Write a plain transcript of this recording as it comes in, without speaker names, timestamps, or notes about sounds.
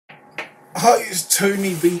Hi, it's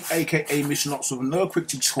Tony B, aka Mission Ops, with another quick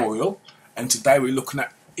tutorial. And today we're looking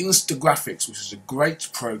at Instant GraFX, which is a great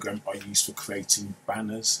program I use for creating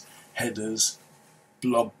banners, headers,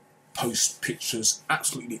 blog post pictures,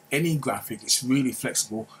 absolutely any graphic. It's really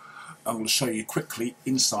flexible. I'm going to show you quickly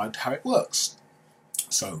inside how it works.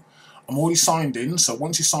 So I'm already signed in. So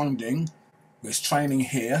once you're signed in, there's training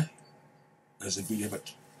here. There's a video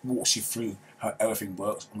that walks you through how everything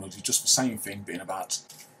works. I'm going to do just the same thing, but in about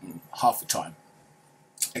half the time.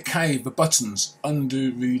 Okay, the buttons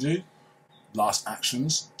undo, redo, last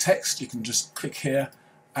actions, text, you can just click here,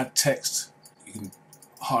 add text, you can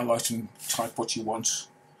highlight and type what you want.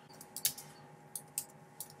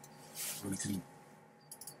 You can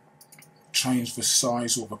change the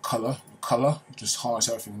size or the colour. You just highlight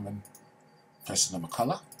everything and then press another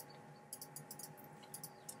colour.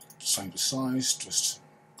 Change the size, just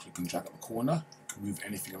click and drag at the corner. You can move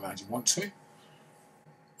anything around you want to.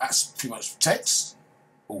 That's pretty much text.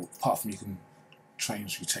 Or apart from you can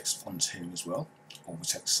change your text fonts here as well, or the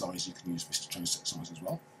text size. You can use this to change text size as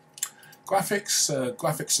well. Graphics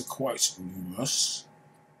are quite numerous,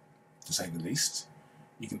 to say the least.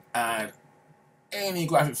 You can add any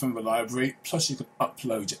graphic from the library, plus you can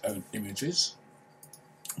upload your own images.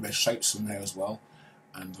 There's shapes from there as well,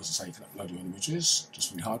 and as I say, you can upload your own images just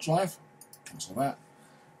from your hard drive. Cancel that.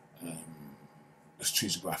 Let's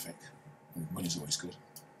choose a graphic. Money's always good.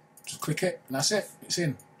 Just click it, and that's it. It's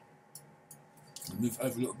in. I'm going to move it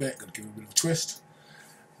over a little bit. Going to give it a bit of a twist,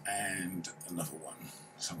 and another one.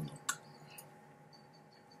 Let's have a look.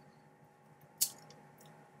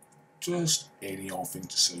 Just any old thing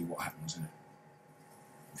to see what happens in it.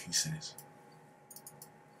 If he says,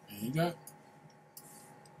 there you go.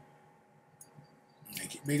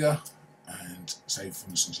 Make it bigger, and say for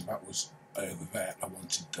instance if that was over there, I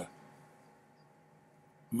wanted the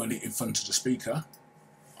money in front of the speaker.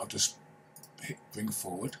 I'll just hit bring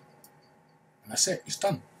forward, and that's it, it's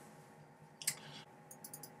done.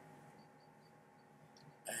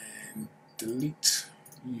 And delete,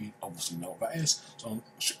 you obviously know what that is, so I'll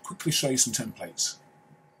quickly show you some templates.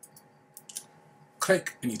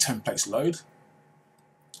 Click and your templates load,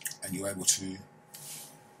 and you're able to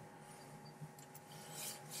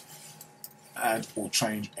add or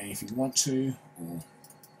change anything you want to, or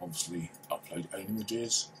obviously upload your own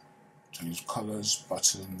images, change colours,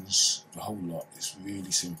 buttons, the whole lot. It's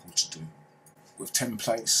really simple to do. With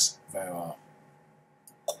templates, there are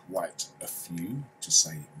quite a few, to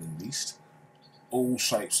say the least. All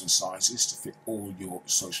shapes and sizes to fit all your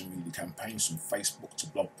social media campaigns, from Facebook to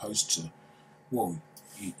blog posts to, well,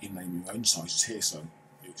 you name your own sizes here. So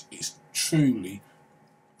it's truly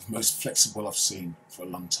the most flexible I've seen for a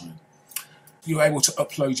long time. You're able to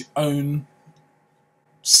upload your own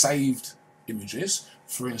saved images.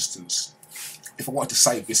 For instance, if I want to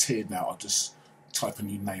save this here now, I'll just type a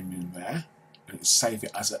new name in there and it'll save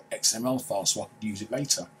it as an XML file so I can use it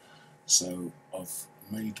later. So I've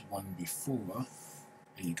made one before.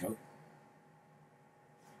 There you go.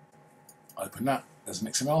 Open that as an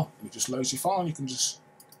XML and it just loads your file, and you can just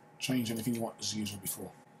change anything you want as usual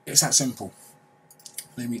before. It's that simple.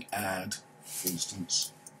 Let me add, for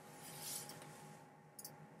instance,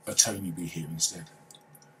 a Tony B here instead.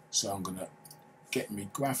 So I'm going to get me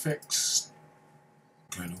graphics,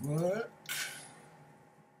 go to work.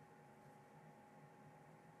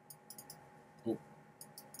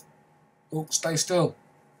 Oh, stay still.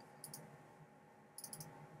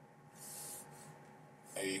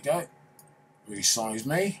 There you go. Resize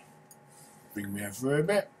me, bring me over a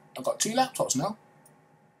bit. I've got two laptops now.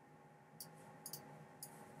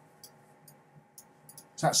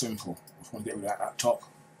 It's that simple. I just want to get rid of that laptop,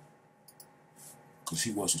 because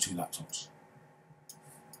he was with two laptops.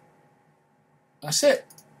 That's it.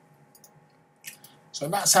 So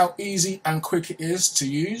that's how easy and quick it is to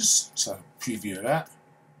use. So preview of that.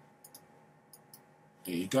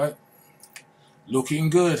 There you go. Looking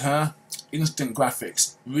good, huh? Instant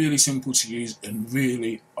GraFX. Really simple to use, and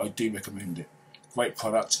really I do recommend it. Great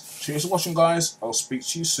product. Cheers for watching, guys. I'll speak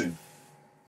to you soon.